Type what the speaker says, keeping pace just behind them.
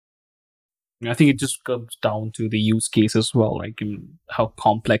I think it just comes down to the use case as well, like how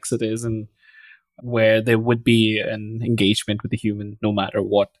complex it is and where there would be an engagement with the human no matter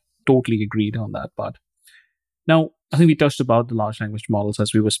what. Totally agreed on that part. Now, I think we touched about the large language models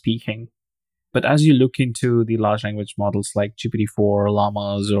as we were speaking, but as you look into the large language models like GPT-4,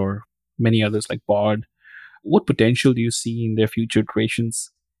 Llamas, or many others like Bard, what potential do you see in their future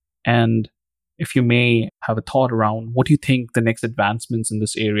iterations? And if you may have a thought around what do you think the next advancements in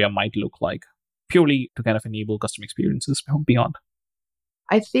this area might look like, purely to kind of enable custom experiences beyond?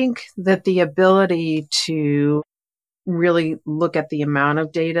 I think that the ability to really look at the amount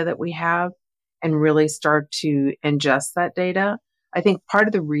of data that we have and really start to ingest that data. I think part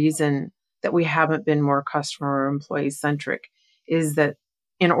of the reason that we haven't been more customer or employee centric is that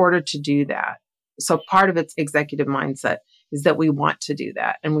in order to do that, so part of its executive mindset is that we want to do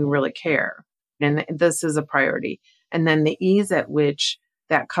that and we really care. And this is a priority. And then the ease at which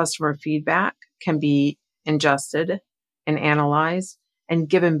that customer feedback can be ingested and analyzed and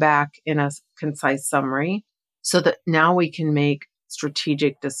given back in a concise summary so that now we can make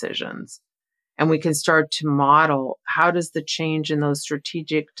strategic decisions and we can start to model how does the change in those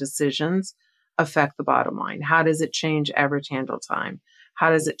strategic decisions affect the bottom line? How does it change average handle time? How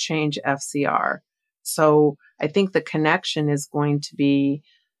does it change FCR? So I think the connection is going to be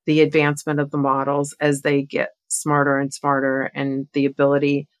the advancement of the models as they get smarter and smarter and the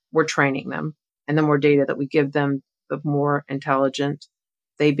ability we're training them. And the more data that we give them, the more intelligent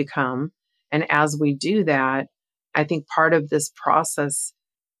they become. And as we do that, I think part of this process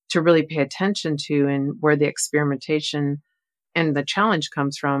to really pay attention to and where the experimentation and the challenge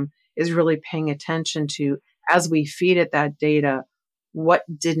comes from is really paying attention to as we feed it that data, what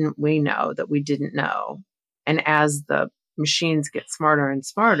didn't we know that we didn't know? And as the machines get smarter and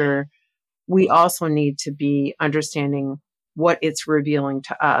smarter, we also need to be understanding what it's revealing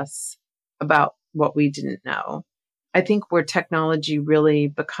to us about what we didn't know. I think where technology really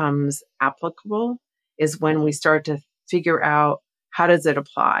becomes applicable is when we start to figure out how does it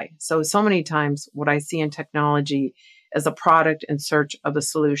apply. So many times what I see in technology is a product in search of a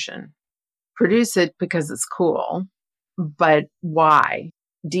solution. Produce it because it's cool, but why?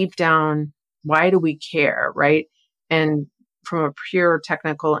 Deep down, why do we care, right? And from a pure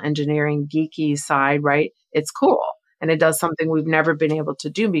technical engineering geeky side, right? It's cool and it does something we've never been able to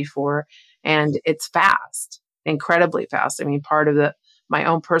do before and it's fast, incredibly fast. I mean, part of my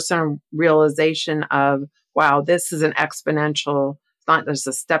own personal realization of wow, this is an exponential, it's not just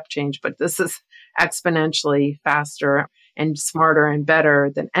a step change, but this is exponentially faster and smarter and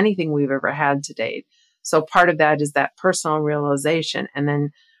better than anything we've ever had to date. So part of that is that personal realization. And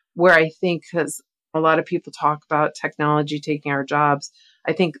then where I think, because a lot of people talk about technology taking our jobs,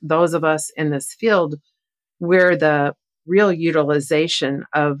 I think those of us in this field, where the real utilization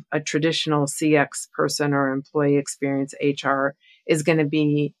of a traditional CX person or employee experience HR is going to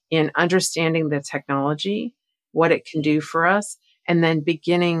be in understanding the technology, what it can do for us, and then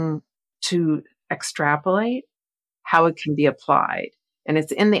beginning to extrapolate how it can be applied. And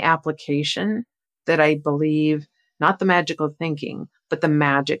it's in the application that I believe, not the magical thinking, but the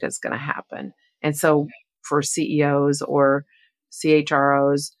magic is going to happen. And so for CEOs or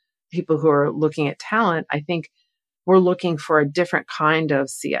CHROs, people who are looking at talent, I think we're looking for a different kind of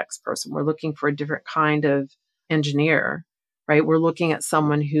CX person. We're looking for a different kind of engineer, right? We're looking at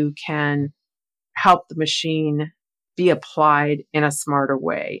someone who can help the machine be applied in a smarter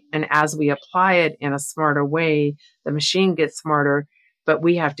way. And as we apply it in a smarter way, the machine gets smarter, but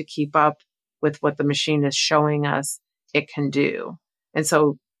we have to keep up with what the machine is showing us it can do. And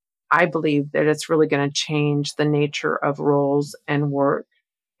so I believe that it's really going to change the nature of roles and work.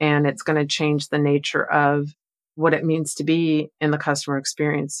 And it's going to change the nature of what it means to be in the customer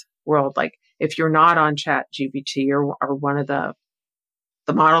experience world. Like if you're not on Chat GPT or one of the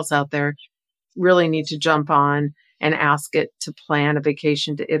models out there, really need to jump on and ask it to plan a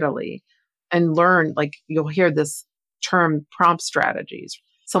vacation to Italy and learn. Like you'll hear this term prompt strategies.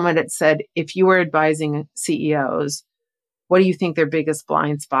 Someone had said, if you were advising CEOs, what do you think their biggest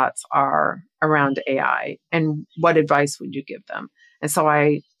blind spots are around AI? And what advice would you give them? And so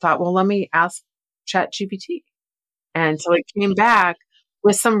I thought, well, let me ask ChatGPT. And so it came back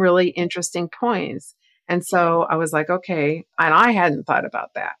with some really interesting points. And so I was like, okay. And I hadn't thought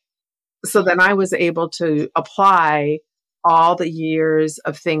about that. So then I was able to apply all the years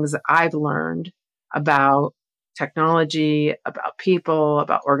of things that I've learned about technology, about people,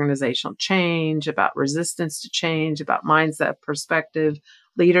 about organizational change, about resistance to change, about mindset, perspective,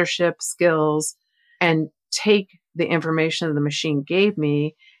 leadership skills, and take the information the machine gave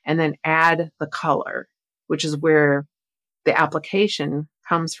me and then add the color, which is where the application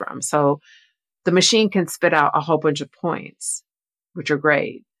comes from. So the machine can spit out a whole bunch of points, which are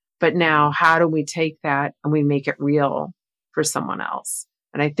great. But now, how do we take that and we make it real for someone else?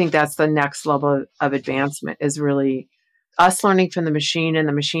 And I think that's the next level of advancement, is really us learning from the machine and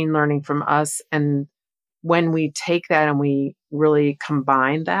the machine learning from us. And when we take that and we really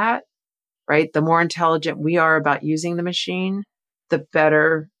combine that, right, the more intelligent we are about using the machine, the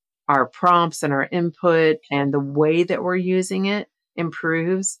better our prompts and our input and the way that we're using it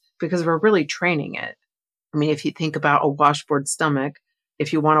improves, because we're really training it. I mean, if you think about a washboard stomach,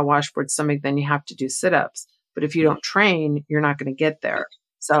 if you want a washboard stomach, then you have to do sit ups. But if you don't train, you're not going to get there.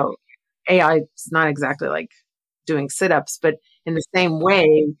 So AI is not exactly like doing sit ups, but in the same way,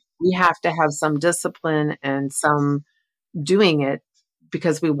 we have to have some discipline and some doing it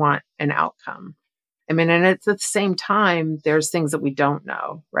because we want an outcome. I mean, and it's at the same time, there's things that we don't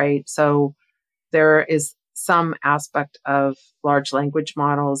know, right? So there is some aspect of large language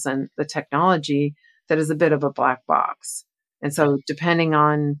models and the technology that is a bit of a black box. And so depending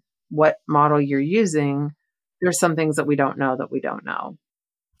on what model you're using, there's some things that we don't know that we don't know.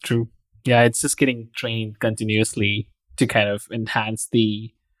 True. Yeah, it's just getting trained continuously to kind of enhance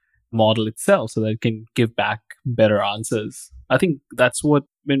the model itself so that it can give back better answers. I think that's what,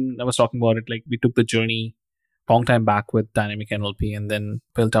 when I was talking about it, like we took the journey long time back with dynamic NLP and then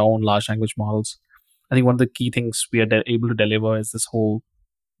built our own large language models. I think one of the key things we are able to deliver is this whole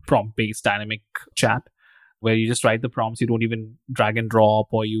prompt based dynamic chat where you just write the prompts, you don't even drag and drop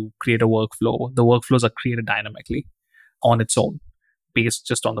or you create a workflow. The workflows are created dynamically on its own based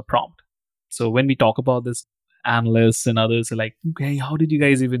just on the prompt. So when we talk about this, analysts and others are like, okay, how did you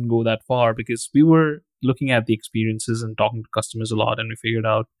guys even go that far? Because we were looking at the experiences and talking to customers a lot, and we figured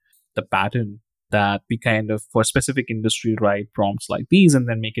out the pattern that we kind of, for a specific industry, write prompts like these and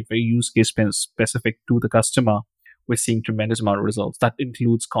then make it very use case specific to the customer. We're seeing tremendous amount of results. That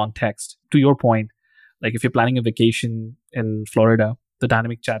includes context. To your point, like if you're planning a vacation in Florida, the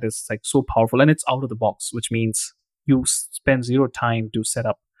dynamic chat is like so powerful and it's out of the box, which means you spend zero time to set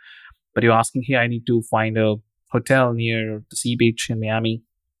up. But you're asking, here, I need to find a hotel near the sea beach in Miami.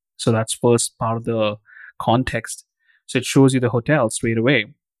 So that's first part of the context. So it shows you the hotel straight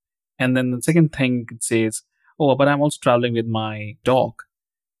away. And then the second thing it says, oh, but I'm also traveling with my dog.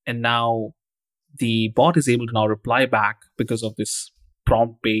 And now the bot is able to now reply back because of this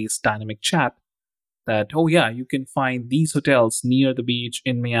prompt based dynamic chat that, oh, yeah, you can find these hotels near the beach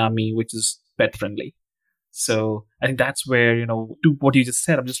in Miami, which is pet friendly. So I think that's where, to what you just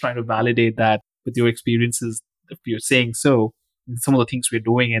said, I'm just trying to validate that with your experiences. If you're saying so, some of the things we're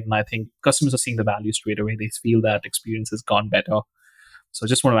doing, and I think customers are seeing the value straight away. They feel that experience has gone better. So I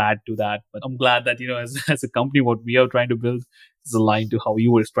just want to add to that. But I'm glad that, as a company, what we are trying to build is aligned to how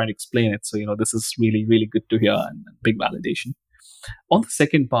you were trying to explain it. So, this is really, really good to hear and big validation. On the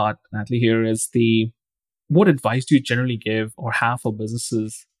second part, Natalie, here is what advice do you generally give or have for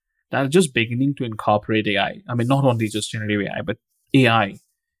businesses that are just beginning to incorporate AI? I mean, not only just generative AI, but AI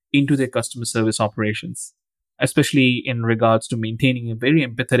into their customer service operations, especially in regards to maintaining a very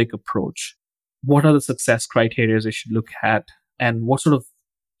empathetic approach. What are the success criteria they should look at, and what sort of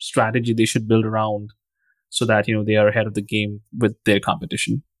strategy they should build around so that, they are ahead of the game with their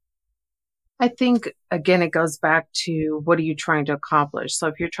competition? I think, again, it goes back to what are you trying to accomplish? So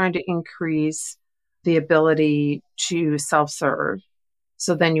if you're trying to increase the ability to self-serve,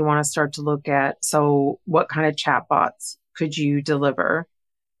 so then you want to start to look at, so what kind of chatbots could you deliver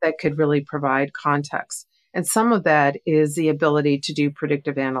that could really provide context? And some of that is the ability to do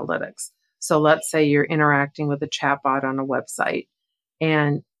predictive analytics. So let's say you're interacting with a chatbot on a website,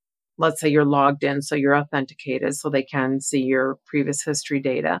 and let's say you're logged in, so you're authenticated, so they can see your previous history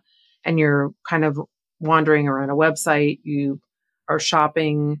data, and you're kind of wandering around a website, you are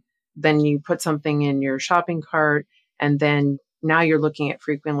shopping, then you put something in your shopping cart, and then now you're looking at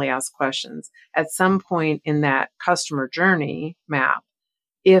frequently asked questions. At some point in that customer journey map,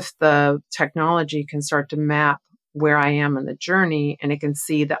 if the technology can start to map where I am in the journey, and it can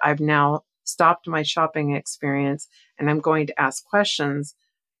see that I've now stopped my shopping experience and I'm going to ask questions,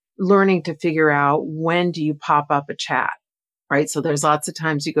 learning to figure out, when do you pop up a chat, right? So there's lots of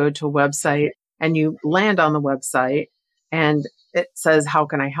times you go to a website and you land on the website and it says, how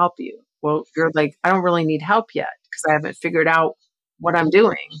can I help you? Well, you're like, I don't really need help yet because I haven't figured out what I'm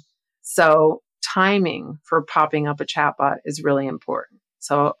doing. So timing for popping up a chatbot is really important.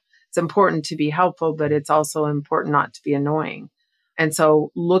 So it's important to be helpful, but it's also important not to be annoying. And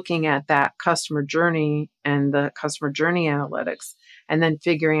so looking at that customer journey and the customer journey analytics, and then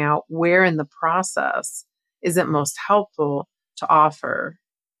figuring out where in the process is it most helpful to offer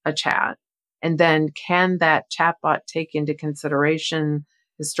a chat. And then can that chatbot take into consideration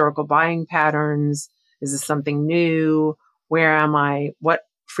historical buying patterns? Is this something new? Where am I? What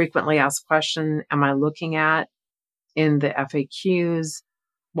frequently asked question am I looking at in the FAQs?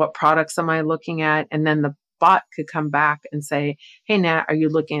 What products am I looking at? And then the bot could come back and say, hey, Nat, are you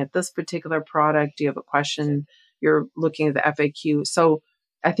looking at this particular product? Do you have a question? You're looking at the FAQ. So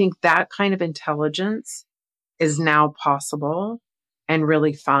I think that kind of intelligence is now possible and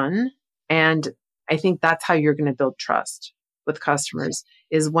really fun. And I think that's how you're going to build trust with customers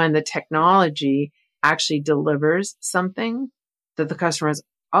is when the technology actually delivers something that the customer is,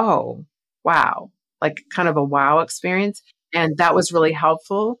 oh, wow, like kind of a wow experience. And that was really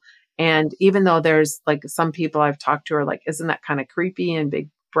helpful. And even though there's like some people I've talked to are like, isn't that kind of creepy and big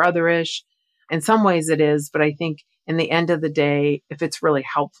brotherish? In some ways it is, but I think in the end of the day, if it's really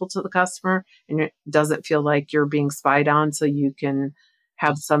helpful to the customer and it doesn't feel like you're being spied on, so you can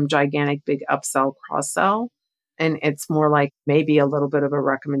have some gigantic big upsell, cross sell, and it's more like maybe a little bit of a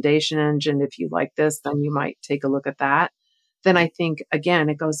recommendation engine. If you like this, then you might take a look at that. Then I think, again,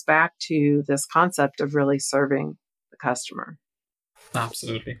 it goes back to this concept of really serving the customer.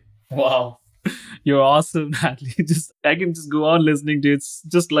 Absolutely. Wow. You're awesome, Natalie. Just I can just go on listening to it. It's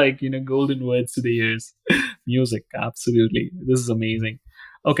just like, golden words to the ears. Music, absolutely. This is amazing.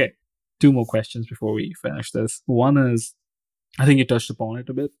 Okay, two more questions before we finish this. One is, I think you touched upon it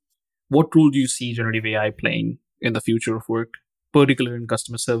a bit. What role do you see generative AI playing in the future of work, particularly in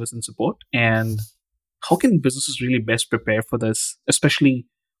customer service and support? And how can businesses really best prepare for this, especially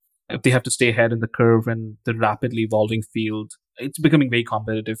if they have to stay ahead in the curve and the rapidly evolving field? It's becoming very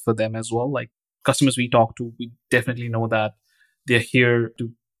competitive for them as well. Like customers we talk to, we definitely know that they're here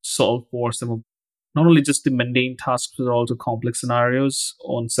to solve for some of not only just the mundane tasks, but also complex scenarios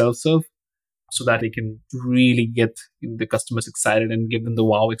on self-serve so that they can really get the customers excited and give them the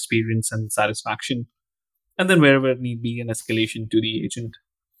wow experience and satisfaction. And then wherever need be, an escalation to the agent.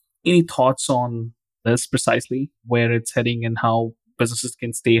 Any thoughts on this precisely, where it's heading and how businesses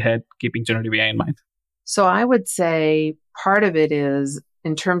can stay ahead, keeping generative AI in mind? So I would say part of it is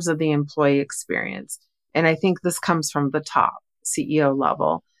in terms of the employee experience. And I think this comes from the top CEO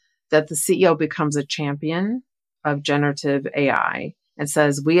level, that the CEO becomes a champion of generative AI and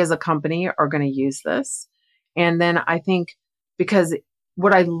says, we as a company are going to use this. And then I think because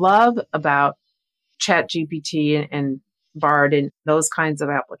what I love about ChatGPT and Bard and those kinds of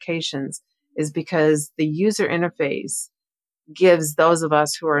applications is because the user interface gives those of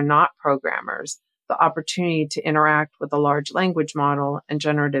us who are not programmers the opportunity to interact with a large language model and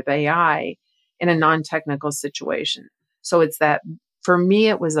generative AI in a non-technical situation. So it's that, for me,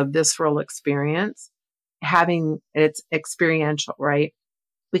 it was a visceral experience, having it's experiential, right?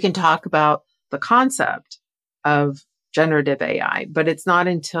 We can talk about the concept of generative AI, but it's not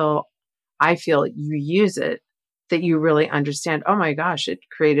until I feel you use it that you really understand, oh my gosh, it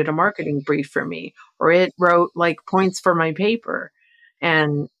created a marketing brief for me, or it wrote like points for my paper.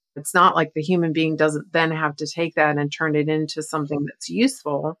 And it's not like the human being doesn't then have to take that and turn it into something that's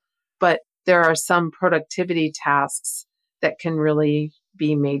useful, but there are some productivity tasks that can really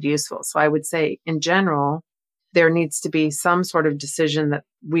be made useful. So I would say in general, there needs to be some sort of decision that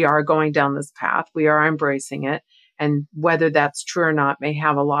we are going down this path, we are embracing it. And whether that's true or not may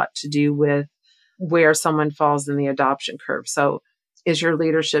have a lot to do with where someone falls in the adoption curve. So is your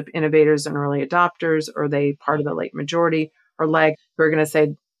leadership innovators and early adopters? Or are they part of the late majority or lag who are going to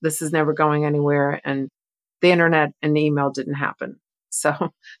say, this is never going anywhere and the internet and email didn't happen? So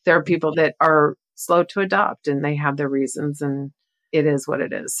there are people that are slow to adopt and they have their reasons and it is what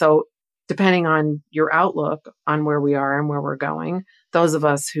it is. So depending on your outlook on where we are and where we're going, those of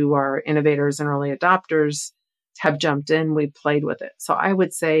us who are innovators and early adopters have jumped in, we played with it. So I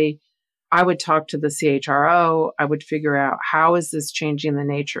would say, I would talk to the CHRO. I would figure out, how is this changing the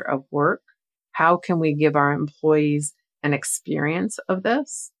nature of work? How can we give our employees an experience of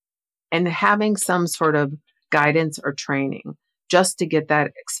this? And having some sort of guidance or training just to get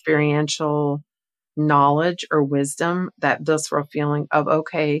that experiential knowledge or wisdom, that visceral feeling of,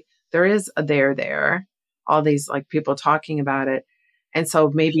 okay, there is a there, all these like people talking about it. And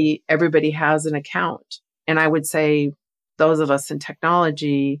so maybe everybody has an account. And I would say those of us in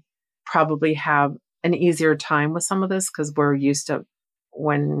technology probably have an easier time with some of this because we're used to,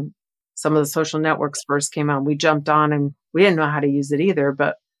 when some of the social networks first came out, we jumped on and we didn't know how to use it either,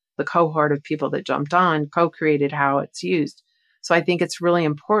 but the cohort of people that jumped on co-created how it's used. So I think it's really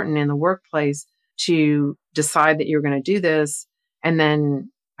important in the workplace to decide that you're going to do this and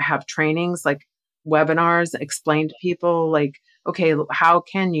then have trainings like webinars, explain to people like, okay, how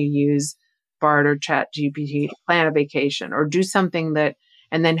can you use Bard or Chat GPT to plan a vacation or do something that,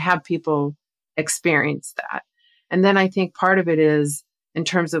 and then have people experience that. And then I think part of it is in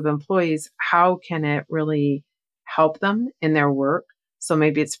terms of employees, how can it really help them in their work? So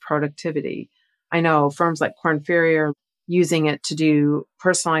maybe it's productivity. I know firms like Korn Ferry are using it to do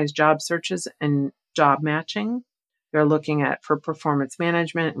personalized job searches and job matching. They're looking at for performance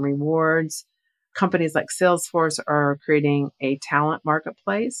management and rewards. Companies like Salesforce are creating a talent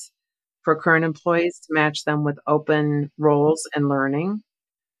marketplace for current employees to match them with open roles and learning.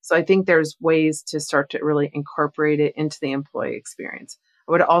 So I think there's ways to start to really incorporate it into the employee experience.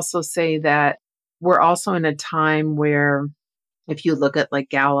 I would also say that we're also in a time where if you look at like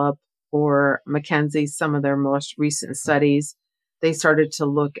Gallup or McKinsey, some of their most recent studies, they started to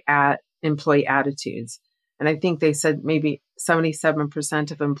look at employee attitudes. And I think they said maybe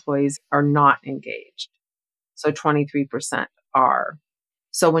 77% of employees are not engaged. So 23% are.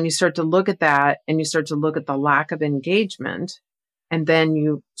 So when you start to look at that and you start to look at the lack of engagement, and then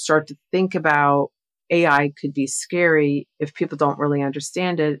you start to think about AI could be scary if people don't really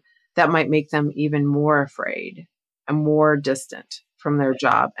understand it, that might make them even more afraid and more distant from their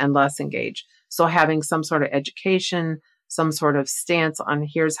job and less engaged. So having some sort of education, some sort of stance on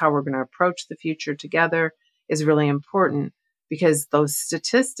here's how we're going to approach the future together is really important because those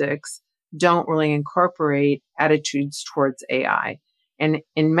statistics don't really incorporate attitudes towards AI. And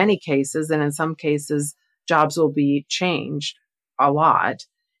in many cases, and in some cases, jobs will be changed a lot.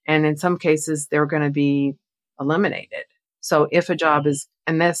 And in some cases, they're going to be eliminated. So if a job is,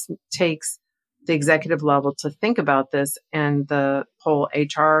 and this takes the executive level to think about this and the whole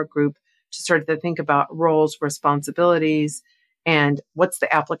HR group to start to think about roles, responsibilities, and what's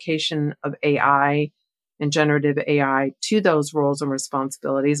the application of AI and generative AI to those roles and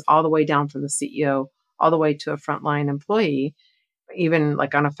responsibilities, all the way down from the CEO, all the way to a frontline employee, even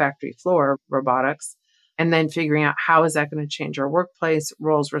like on a factory floor, robotics, and then figuring out how is that going to change our workplace,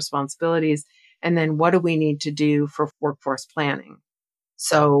 roles, responsibilities, and then what do we need to do for workforce planning?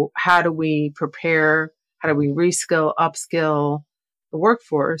 So how do we prepare? How do we reskill, upskill the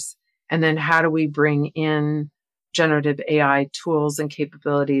workforce? And then how do we bring in generative AI tools and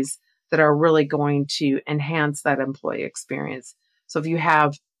capabilities that are really going to enhance that employee experience? So if you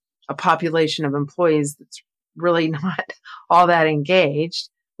have a population of employees that's really not all that engaged,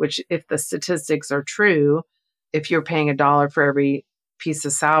 which if the statistics are true, if you're paying $1 for every piece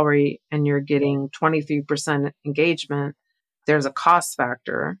of salary and you're getting 23% engagement, there's a cost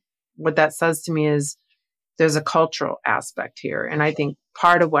factor. What that says to me is there's a cultural aspect here. And I think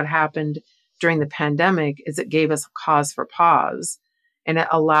part of what happened during the pandemic is it gave us a cause for pause and it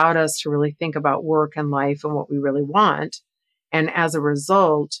allowed us to really think about work and life and what we really want. And as a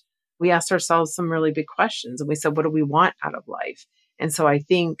result, we asked ourselves some really big questions and we said, what do we want out of life? And so I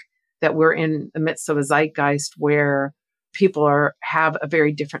think that we're in the midst of a zeitgeist where people have a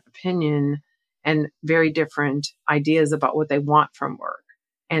very different opinion and very different ideas about what they want from work.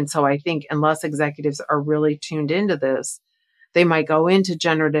 And so I think unless executives are really tuned into this, they might go into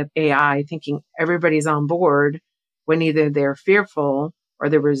generative AI thinking everybody's on board when either they're fearful or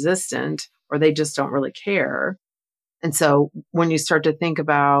they're resistant or they just don't really care. And so when you start to think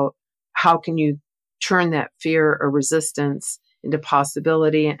about how can you turn that fear or resistance into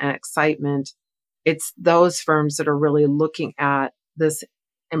possibility and excitement, it's those firms that are really looking at this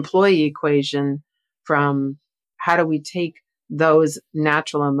employee equation from how do we take those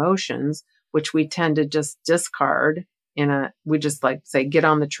natural emotions, which we tend to just discard we just like say, get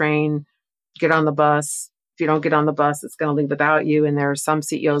on the train, get on the bus. If you don't get on the bus, it's going to leave without you. And there are some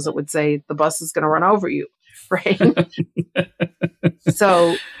CEOs that would say the bus is going to run over you, right?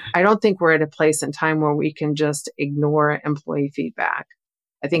 So I don't think we're at a place in time where we can just ignore employee feedback.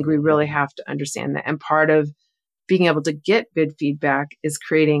 I think we really have to understand that. And part of being able to get good feedback is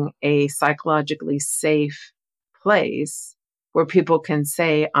creating a psychologically safe place where people can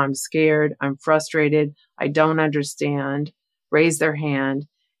say, I'm scared, I'm frustrated, I don't understand, raise their hand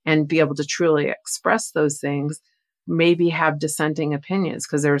and be able to truly express those things, maybe have dissenting opinions.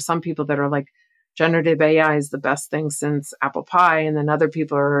 Because there are some people that are like, generative AI is the best thing since apple pie. And then other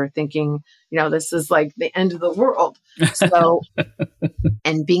people are thinking, this is like the end of the world. So,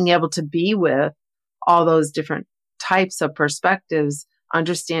 and being able to be with all those different types of perspectives,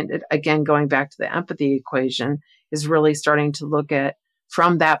 understand it, again, going back to the empathy equation, is really starting to look at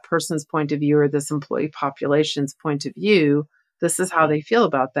from that person's point of view or this employee population's point of view, this is how they feel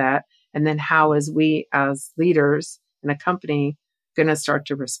about that. And then how is we as leaders in a company going to start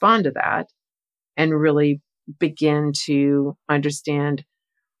to respond to that and really begin to understand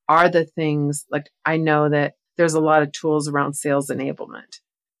are the things like I know that there's a lot of tools around sales enablement.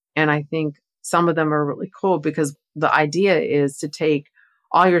 And I think some of them are really cool because the idea is to take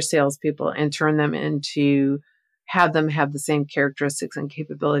all your salespeople and turn them into have them have the same characteristics and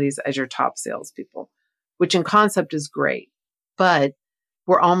capabilities as your top salespeople, which in concept is great. But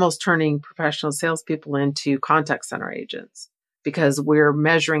we're almost turning professional salespeople into contact center agents because we're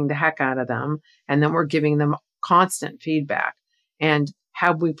measuring the heck out of them and then we're giving them constant feedback. And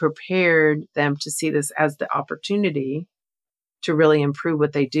have we prepared them to see this as the opportunity to really improve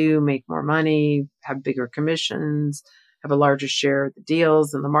what they do, make more money, have bigger commissions, have a larger share of the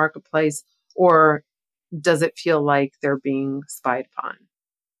deals in the marketplace? Or does it feel like they're being spied upon?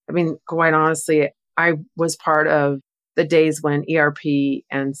 I mean, quite honestly, I was part of the days when ERP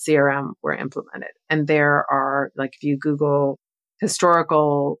and CRM were implemented. And there are, like, if you Google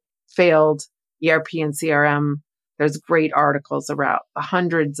historical failed ERP and CRM, there's great articles about the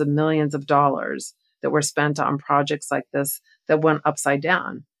hundreds of millions of dollars that were spent on projects like this that went upside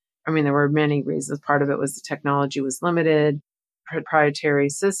down. I mean, there were many reasons. Part of it was the technology was limited, proprietary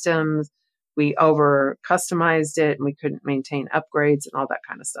systems. We over customized it and we couldn't maintain upgrades and all that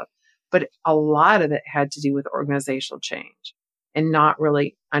kind of stuff. But a lot of it had to do with organizational change and not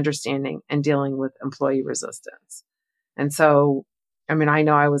really understanding and dealing with employee resistance. And so, I mean, I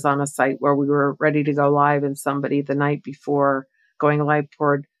know I was on a site where we were ready to go live and somebody the night before going live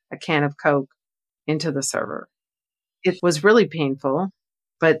poured a can of Coke into the server. It was really painful,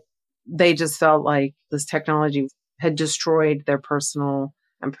 but they just felt like this technology had destroyed their personal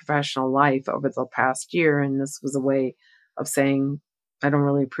and professional life over the past year. And this was a way of saying, I don't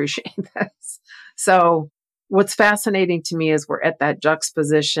really appreciate this. So what's fascinating to me is we're at that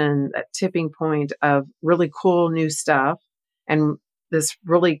juxtaposition, that tipping point of really cool new stuff. And this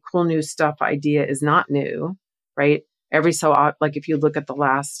really cool new stuff idea is not new, right? Every so often, like if you look at the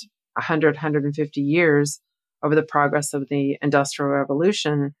last 100, 150 years over the progress of the Industrial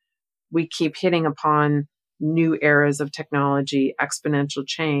Revolution, we keep hitting upon new eras of technology, exponential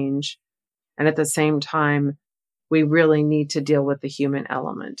change. And at the same time, we really need to deal with the human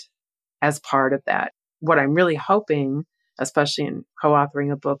element as part of that. What I'm really hoping, especially in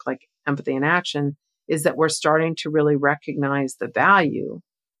co-authoring a book like Empathy in Action, is that we're starting to really recognize the value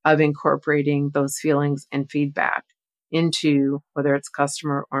of incorporating those feelings and feedback into whether it's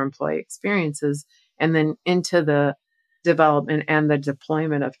customer or employee experiences, and then into the development and the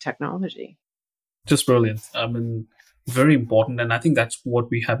deployment of technology. Just brilliant. I mean, very important. And I think that's what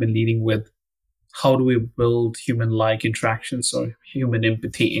we have been leading with. How do we build human-like interactions or human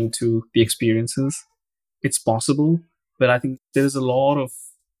empathy into the experiences? It's possible, but I think there's a lot of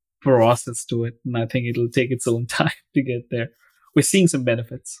process to it. And I think it'll take its own time to get there. We're seeing some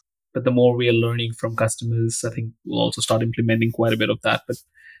benefits, but the more we are learning from customers, I think we'll also start implementing quite a bit of that. But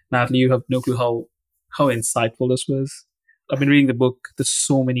Natalie, you have no clue how insightful this was. I've been reading the book. There's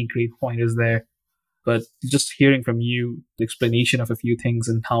so many great pointers there. But just hearing from you, the explanation of a few things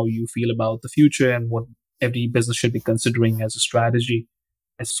and how you feel about the future and what every business should be considering as a strategy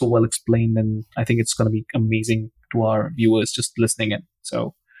is so well explained. And I think it's going to be amazing to our viewers just listening in.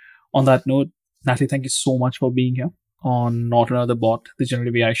 So on that note, Natalie, thank you so much for being here on Not Another Bot, the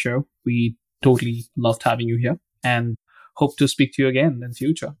Generative AI show. We totally loved having you here and hope to speak to you again in the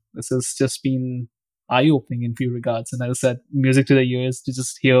future. This has just been eye-opening in few regards. And as I said, music to the ears to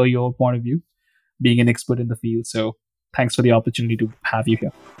just hear your point of view, being an expert in the field. So thanks for the opportunity to have you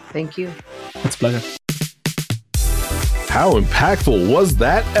here. Thank you. It's a pleasure. How impactful was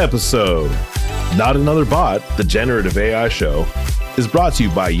that episode? Not Another Bot, the Generative AI show, is brought to you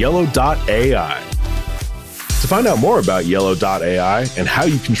by Yellow.ai. To find out more about Yellow.ai and how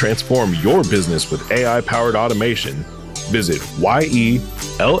you can transform your business with AI-powered automation, visit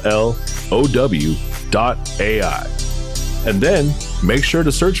YELLOW.ai. And then make sure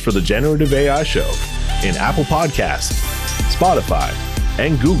to search for the Generative AI Show in Apple Podcasts, Spotify,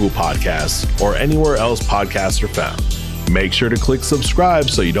 and Google Podcasts, or anywhere else podcasts are found. Make sure to click subscribe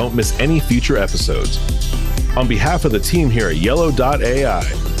so you don't miss any future episodes. On behalf of the team here at Yellow.ai,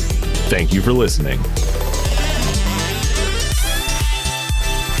 thank you for listening.